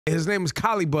His name is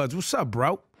Collie Buddz. What's up,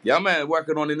 bro? Yeah, man,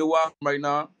 working on a new album right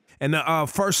now. And the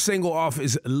first single off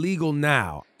is Legal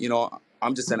Now. You know,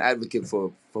 I'm just an advocate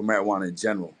for marijuana in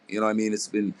general. You know what I mean?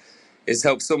 It's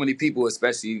helped so many people,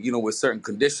 especially, you know, with certain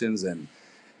conditions. And,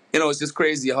 you know, it's just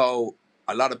crazy how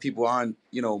a lot of people aren't,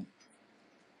 you know,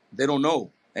 they don't know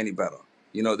any better.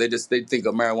 You know, they think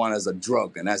of marijuana as a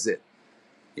drug and that's it.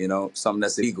 You know, something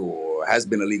that's illegal or has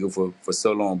been illegal for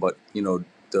so long. But, you know,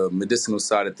 the medicinal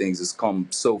side of things has come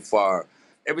so far.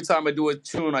 Every time I do a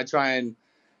tune, I try and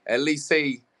at least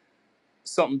say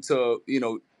something to, you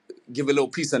know, give a little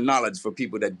piece of knowledge for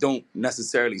people that don't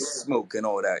necessarily smoke and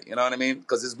all that. You know what I mean?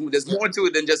 Because there's more to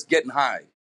it than just getting high.